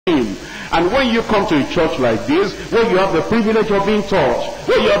him. And when you come to a church like this, where you have the privilege of being taught,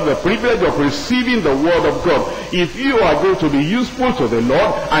 where you have the privilege of receiving the word of God, if you are going to be useful to the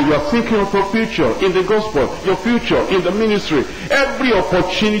Lord and you are thinking of your future in the gospel, your future in the ministry, every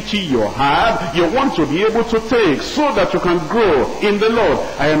opportunity you have, you want to be able to take so that you can grow in the Lord.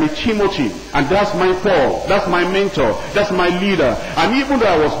 I am a Timothy, and that's my Paul, that's my mentor, that's my leader. And even though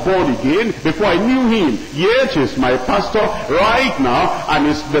I was born again, before I knew him, yet he's my pastor right now, and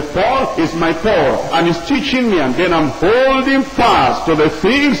it's the Paul is my Paul, and he's teaching me, and then I'm holding fast to the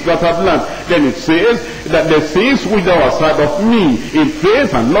things that I've learned. Then it says that the things which thou hast heard of me in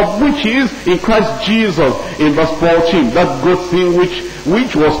faith and love which is in Christ Jesus, in verse 14, that good thing which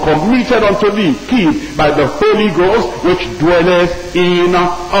was committed unto thee, keep by the Holy Ghost which dwelleth in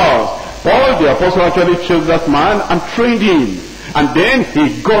us. Paul the apostle actually chose that man and trained him. And then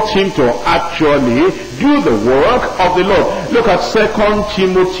he got him to actually do the work of the Lord. Look at 2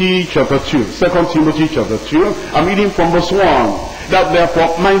 Timothy chapter 2. 2 Timothy chapter 2. I'm reading from verse 1. That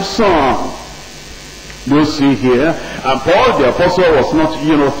therefore, my son, you see here, and Paul the apostle was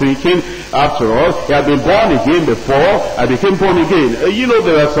not, thinking, after all, he had been born again before, I became born again.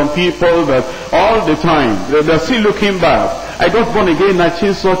 There are some people that all the time, they're still looking back. I got born again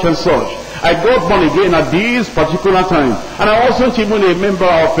 19 such and such. I got born again at this particular time. And I wasn't even a member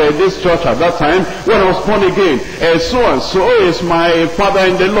of this church at that time when I was born again. So and so is my father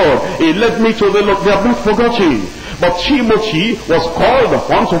in the Lord. He led me to the Lord. They have not forgotten. But Timothy was called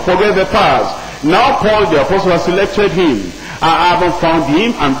upon to forget the past. Now Paul the apostle has selected him. I haven't found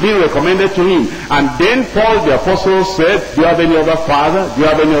him and been recommended to him. And then Paul the apostle said, do you have any other father? Do you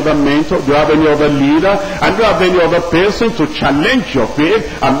have any other mentor? Do you have any other leader? And do you have any other person to challenge your faith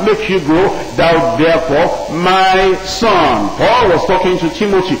and make you grow? Thou therefore, my son. Paul was talking to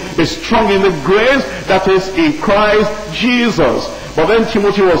Timothy. Be strong in the grace that is in Christ Jesus. But then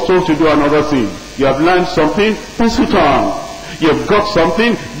Timothy was told to do another thing. You have learned something, pass it on. You've got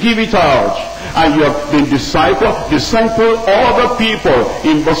something, give it out. And you have been disciple other people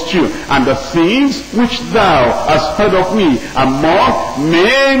in verse 2. And the things which thou hast heard of me among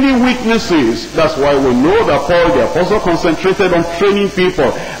many witnesses. That's why we know that Paul the apostle concentrated on training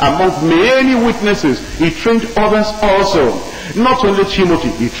people. Among many witnesses, he trained others also. Not only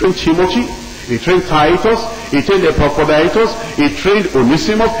Timothy, he trained Timothy, he trained Titus, he trained Epaphroditus, he trained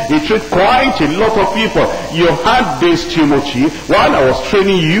Onesimus, he trained quite a lot of people. You had this, Timothy, while I was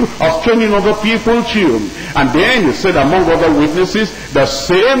training you, I was training other people too. And then he said, among other witnesses, the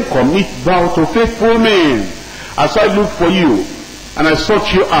same commit thou to faithful men. As I looked for you, and I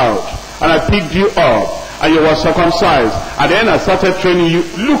sought you out, and I picked you up, and you were circumcised, and then I started training you,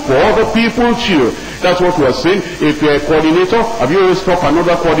 look for other people too. That's what we are saying. If you're a coordinator, have you raised up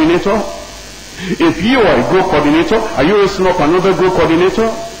another coordinator? If you are a group coordinator, are you raising up another group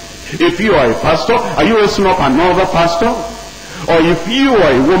coordinator? If you are a pastor, are you raising up another pastor? Or if you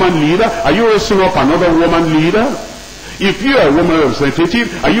are a woman leader, are you raising up another woman leader? If you are a woman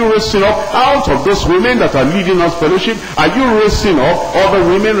representative, are you raising up out of those women that are leading us fellowship? Are you raising up other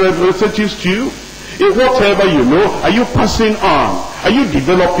women representatives too? In whatever you know, are you passing on? Are you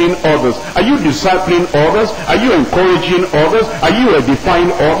developing others? Are you discipling others? Are you encouraging others? Are you edifying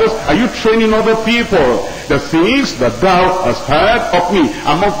others? Are you training other people? The things that thou hast heard of me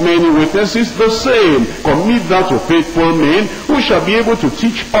among many witnesses, the same commit thou to faithful men who shall be able to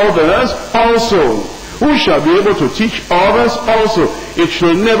teach others also. Who shall be able to teach others also. It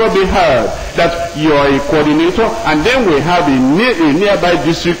should never be heard that you are a coordinator, and then we have a nearby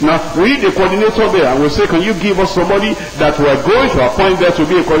district now. We need a coordinator there, and we say, can you give us somebody that we are going to appoint there to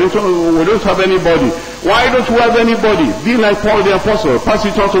be a coordinator? We don't have anybody. Why don't we have anybody? Be like Paul the apostle, pass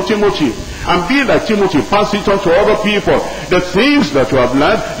it on to Timothy. And be like Timothy, pass it on to other people. The things that you have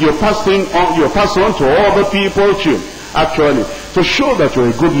learned, you pass on to other people too. Actually, to show that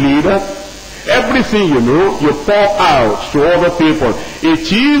you're a good leader, everything you know, you pour out to other people.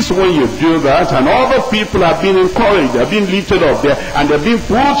 It is when you do that, and other people are being encouraged, they're being lifted up there, and they're being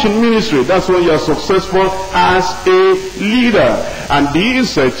put in ministry. That's when you're successful as a leader. And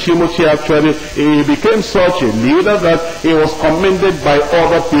this Timothy actually, he became such a leader that he was commended by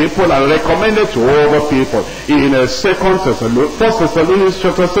other people and recommended to other people. In 1 Thessalonians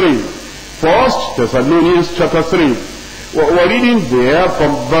chapter 3. 1 Thessalonians chapter 3. We're reading there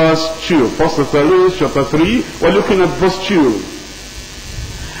from verse 2. 1 Thessalonians chapter 3, we're looking at verse 2.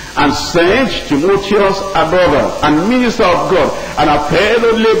 And sent Timotheus a brother and minister of God and a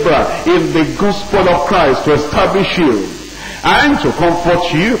fellow laborer in the gospel of Christ to establish you and to comfort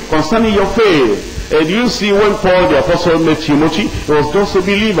you concerning your faith. And you see, when Paul the apostle met Timothy, he was just a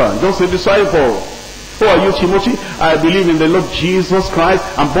believer, just a disciple. Who are you, Timothy? I believe in the Lord Jesus Christ.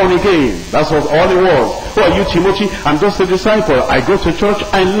 I'm born again. That's what all it was. Who are you, Timothy? I'm just a disciple. I go to church,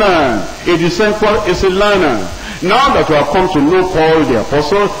 I learn. A disciple is a learner. Now that you have come to know Paul the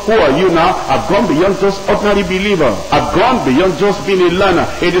apostle, who are you now? I've gone beyond just ordinary believer. I've gone beyond just being a learner,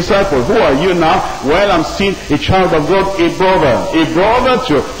 a disciple. Who are you now? Well, I'm still a child of God, a brother. A brother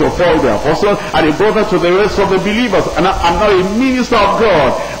to Paul the apostle, and a brother to the rest of the believers. And I'm not a minister of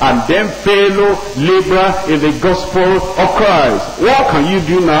God. And then fellow laborer in the gospel of Christ. What can you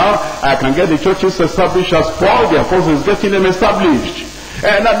do now? I can get the churches established as Paul the apostle is getting them established.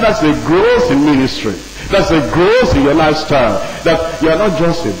 And that's the growth in ministry. That's a growth in your lifestyle. That you're not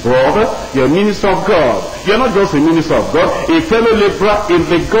just a brother, you're a minister of God. You're not just a minister of God, a fellow laborer in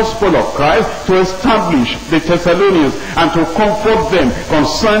the gospel of Christ to establish the Thessalonians and to comfort them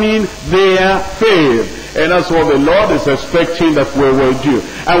concerning their faith. And that's what the Lord is expecting that we will do.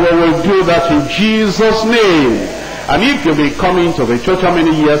 And we will do that in Jesus' name. And if you've been coming to the church, how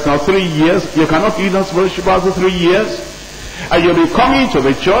many years now? 3 years. You cannot lead us worship after 3 years. And you'll be coming to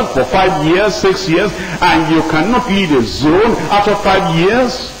the church for 5 years, 6 years, and you cannot lead a zone after 5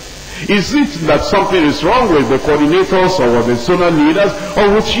 years. Is it that something is wrong with the coordinators or with the zonal leaders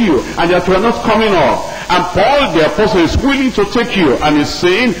or with you, and that you are not coming up? And Paul the apostle is willing to take you, and he's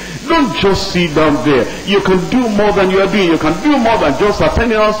saying, don't just sit down there. You can do more than you are doing. You can do more than just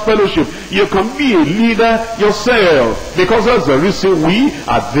attending our fellowship. You can be a leader yourself. Because that's the reason we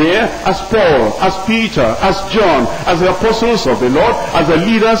are there as Paul, as Peter, as John, as the apostles of the Lord, as the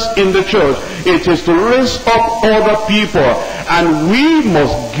leaders in the church. It is to raise up other people. And we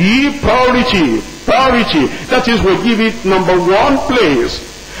must give priority. Priority. That is, we give it number one place.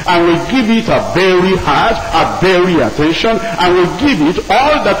 And we give it a very heart, a very attention, and we give it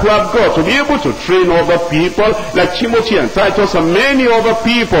all that we have got to be able to train other people like Timothy and Titus and many other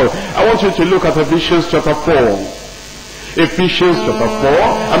people. I want you to look at Ephesians chapter 4. Ephesians chapter 4,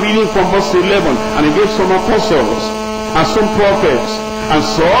 I'm reading from verse 11. And he gave some apostles, and some prophets, and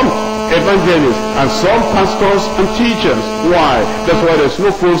some evangelists, and some pastors and teachers. Why? That's why there's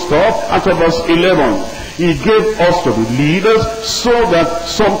no full stop after verse 11. He gave us to be leaders so that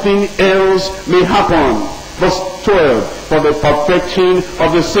something else may happen. Verse 12, for the perfecting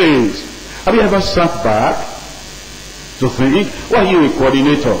of the saints. Have you ever sat back to think, why are you a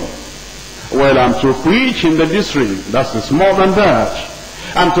coordinator? Well, I'm to preach in the district. That's more than that.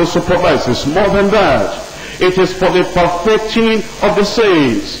 I'm to supervise. It's more than that. It is for the perfecting of the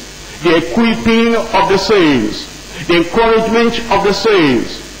saints, the equipping of the saints, the encouragement of the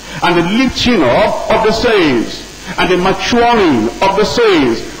saints, and the lifting up of the saints, and the maturing of the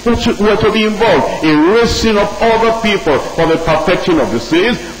saints, which were to be involved in raising up other people for the perfecting of the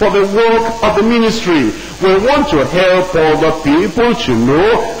saints, for the work of the ministry. We want to help other people to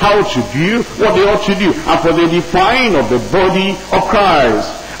know how to do what they ought to do, and for the edifying of the body of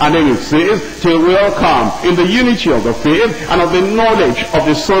Christ. And then it says, till we all come in the unity of the faith and of the knowledge of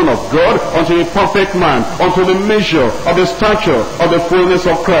the Son of God, unto a perfect man, unto the measure of the stature of the fullness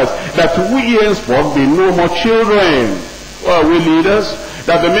of Christ, that we henceforth be no more children. Well, we leaders,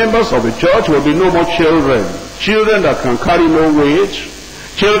 that the members of the church will be no more children. Children that can carry no weight,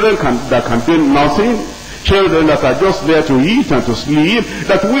 children that can do nothing, children that are just there to eat and to sleep,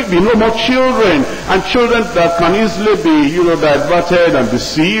 that we be no more children, and children that can easily be, diverted and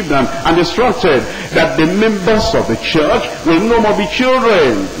deceived and distracted, that the members of the church will no more be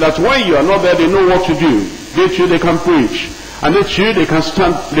children, that when you are not there, they know what to do. They can preach. And they too, they can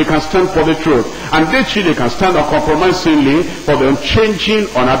stand for the truth. And they too, they can stand uncompromisingly for the unchanging,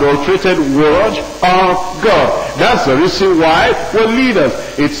 unadulterated word of God. That's the reason why we're leaders.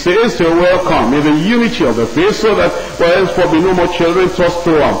 It says to welcome in the unity of the faith, so that henceforth be no more children tossed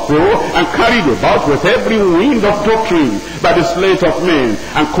to and fro and carried about with every wind of doctrine by the sleight of men,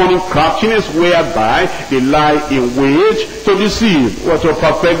 and cunning craftiness whereby they lie in wait to deceive, or to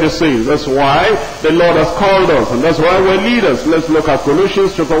perfect the saints. That's why the Lord has called us, and that's why we're leaders. Let's look at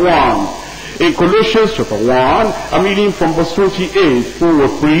Colossians chapter 1. In Colossians chapter 1, I'm reading from verse 28, who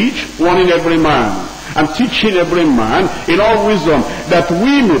will preach, warning every man, and teaching every man in all wisdom, that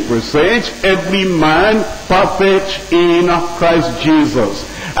we may present every man perfect in Christ Jesus.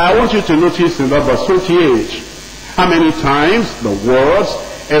 I want you to notice in that verse 28, how many times the words,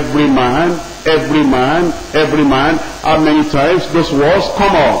 every man, every man, every man, how many times those words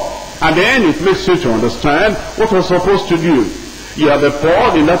come up. And then it makes you to understand what we're supposed to do. You are the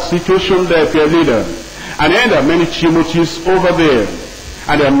Paul in that situation there, if you're a leader. And then there are many Timothys over there.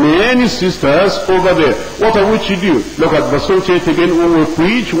 And there are many sisters over there. What are we to do? Look at verse 28 again. When we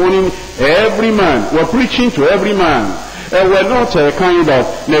preach, warning every man. We're preaching to every man. We're not kind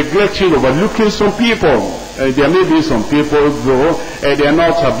of neglecting, overlooking some people. There may be some people, though, they are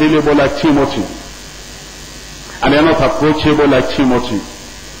not available like Timothy. And they are not approachable like Timothy.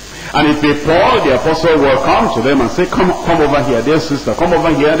 And if Paul, the apostle, will come to them and say, come over here, dear sister, come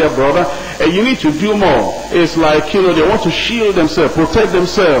over here, dear brother, and you need to do more. It's like, they want to shield themselves, protect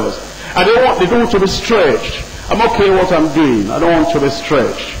themselves. And they don't want to be stretched. I'm okay what I'm doing. I don't want to be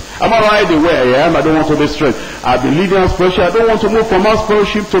stretched. I'm alright the way I am. I don't want to be stretched. I've been leading house fellowship. I don't want to move from house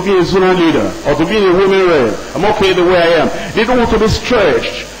fellowship to be a zonal leader or to be in a women rep. I'm okay the way I am. They don't want to be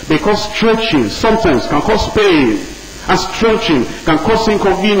stretched, because stretching sometimes can cause pain. And stretching can cause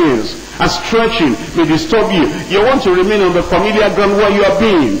inconvenience. And stretching may disturb you. You want to remain on the familiar ground where you are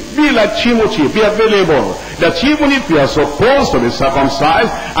being. Be like Timothy. Be available. That even if you are supposed to be circumcised,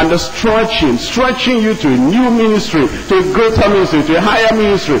 and the stretching you to a new ministry, to a greater ministry, to a higher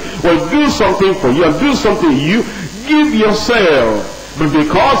ministry, will do something for you and do something you. Give yourself. But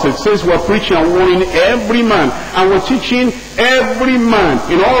because it says we're preaching and warning every man, and we're teaching every man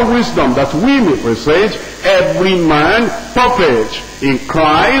in all wisdom, that we may present every man perfect in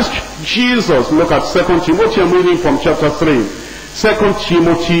Christ Jesus. Look at 2 Timothy. I'm reading from chapter 3. 2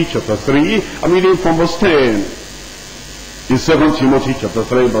 Timothy chapter 3. I'm reading from verse 10. In 2 Timothy chapter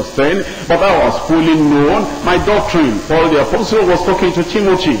 3 verse 10. But thou hast fully known my doctrine. Paul the apostle was talking to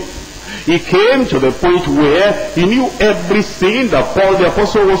Timothy. He came to the point where he knew everything that Paul the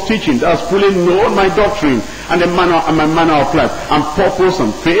apostle was teaching. That's fully known my doctrine, and my manner of life, and purpose,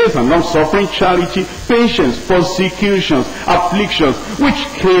 and faith, and long-suffering, charity, patience, persecutions, afflictions, which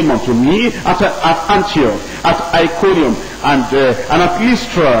came unto me at Antioch, at Iconium, and at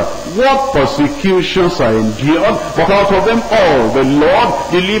Lystra. What persecutions I endured, but out of them all the Lord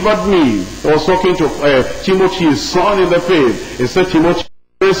delivered me. He was talking to Timothy, his son in the faith. He said, Timothy,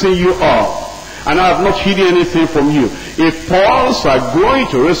 raising you up, and I have not hidden anything from you. If Pauls are going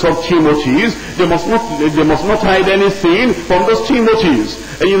to raise up Timothys, they must not hide anything from those Timothys.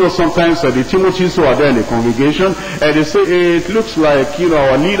 And sometimes the Timothys who are there in the congregation, they say, it looks like,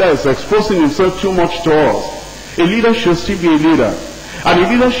 our leader is exposing himself too much to us. A leader should still be a leader. And a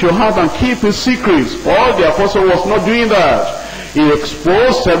leader should have and keep his secrets. Paul the apostle was not doing that. He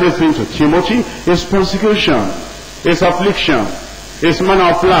exposed everything to Timothy, his persecution, his affliction, his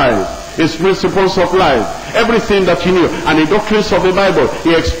manner of life, his principles of life, everything that he knew, and the doctrines of the Bible.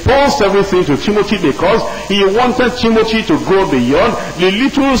 He exposed everything to Timothy because he wanted Timothy to go beyond the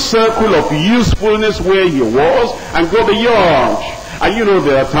little circle of usefulness where he was, and go beyond. And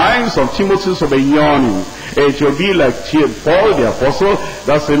there are times of Timothy to be yawning. It will be like Paul the apostle.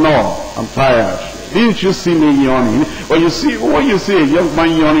 That's enough. I'm tired. Didn't you see me yawning? When you see a young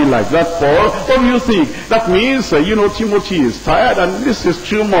man yawning like that, Paul, what do you think? That means, Timothy is tired, and this is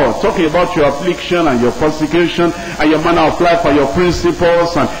too much. Talking about your affliction and your persecution and your manner of life and your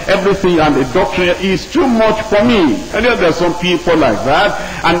principles and everything and the doctrine is too much for me. And there are some people like that,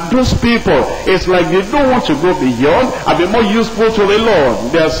 and those people, it's like they don't want to go beyond and be more useful to the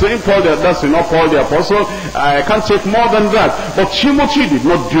Lord. They are saying, Paul, that's enough, Paul the apostle. I can't take more than that. But Timothy did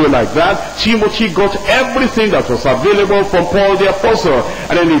not do like that. Timothy got everything that was available from Paul the apostle.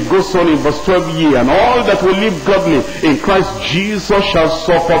 And then it goes on in verse 12, yea, and all that will live godly in Christ Jesus shall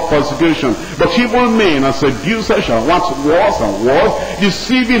suffer persecution. But evil men and seducers shall want wars and wars,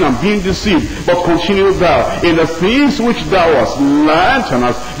 deceiving and being deceived. But continue thou in the things which thou hast learned and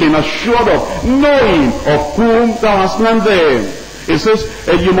hast been assured of, knowing of whom thou hast learned them. It says,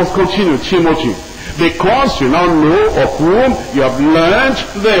 you must continue, Timothy, because you now know of whom you have learned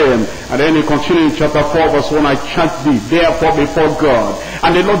them. And then he continues in chapter 4 verse 1, I charge thee therefore before God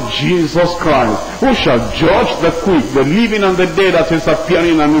and the Lord Jesus Christ, who shall judge the quick, the living and the dead at his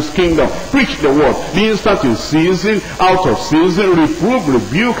appearing in his kingdom. Preach the word, be instant in season, out of season, reprove,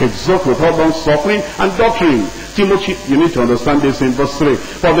 rebuke, exhort with all long suffering and doctrine. Timothy, you need to understand this in verse 3.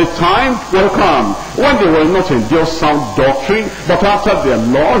 For the time will come when they will not endure sound doctrine, but after their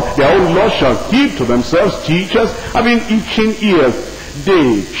own Lord shall give to themselves teachers having itching ears.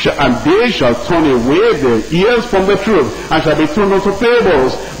 They shall turn away their ears from the truth, and shall be turned unto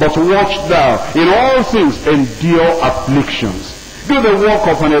fables. But watch thou in all things, endure afflictions. Do the work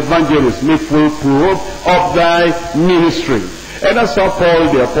of an evangelist, make full proof of thy ministry. And that's how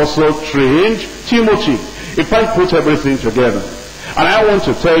Paul the apostle trained Timothy. If I put everything together, and I want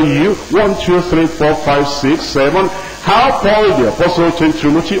to tell you 1, 2, 3, 4, 5, 6, 7, how Paul the apostle trained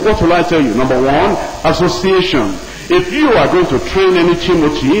Timothy, what will I tell you? Number 1, association. If you are going to train any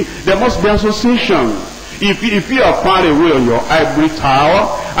Timothy, there must be association. If you are far away on your ivory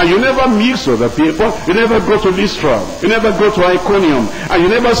tower, and you never mix with the people, you never go to Lystra, you never go to Iconium, and you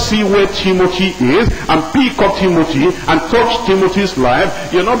never see where Timothy is, and pick up Timothy, and touch Timothy's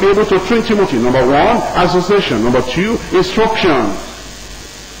life, you'll not be able to train Timothy. Number one, association. Number two, instruction.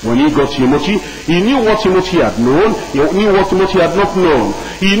 When he got Timothy, he knew what Timothy had known, he knew what Timothy had not known.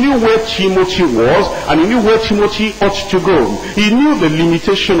 He knew where Timothy was, and he knew where Timothy ought to go. He knew the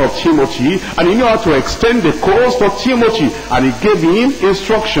limitation of Timothy, and he knew how to extend the course of Timothy, and he gave him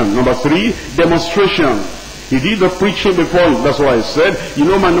instruction. Number three, demonstration. He did the preaching before him. That's why I said, you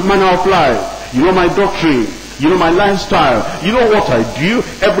know my manner of life, you know my doctrine, you know my lifestyle, you know what I do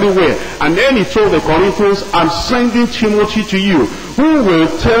everywhere. And then he told the Corinthians, I'm sending Timothy to you, who will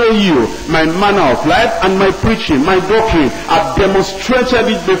tell you my manner of life and my preaching, my doctrine. I've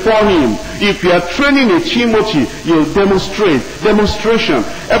demonstrated it before him. If you are training a Timothy, you'll demonstrate. Demonstration.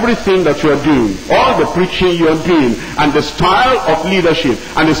 Everything that you are doing, all the preaching you are doing, and the style of leadership,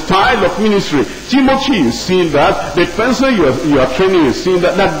 and the style of ministry. Timothy is seeing that. The person you are training is seeing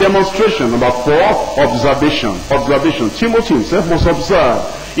that. That demonstration. Number four, observation. Observation. Timothy himself must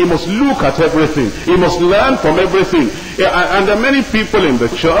observe. He must look at everything. He must learn from everything. And there are many people in the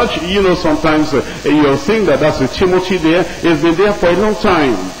church, you know, sometimes you'll think that that's a Timothy there. He's been there for a long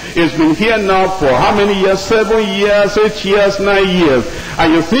time. He's been here now for how many years? 7 years, 8 years, 9 years.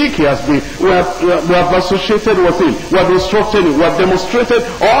 And you think he has been, we have associated with him. We have instructed him. We have demonstrated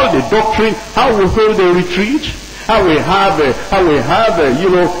all the doctrine, how we hold the retreat, how we have a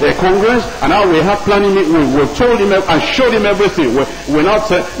congress, and how we have planning it. We told him and showed him everything. We're not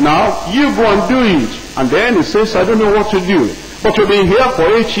saying, now you go and do it. And then he says, I don't know what to do. But you've been here for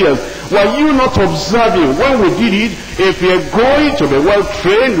 8 years. Were you not observing when we did it? If you're going to be well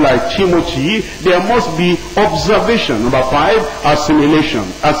trained like Timothy, there must be observation. Number five, assimilation.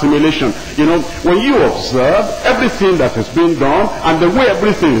 Assimilation. You know, when you observe everything that has been done and the way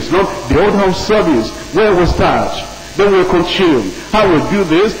everything is done, the order of service, where we start, then we'll continue. How we do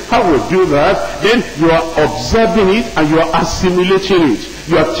this, how we do that, then you are observing it and you are assimilating it.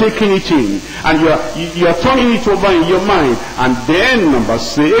 You are taking it in, and you are turning it over in your mind. And then number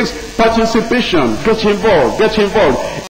six, participation. Get involved. Get involved.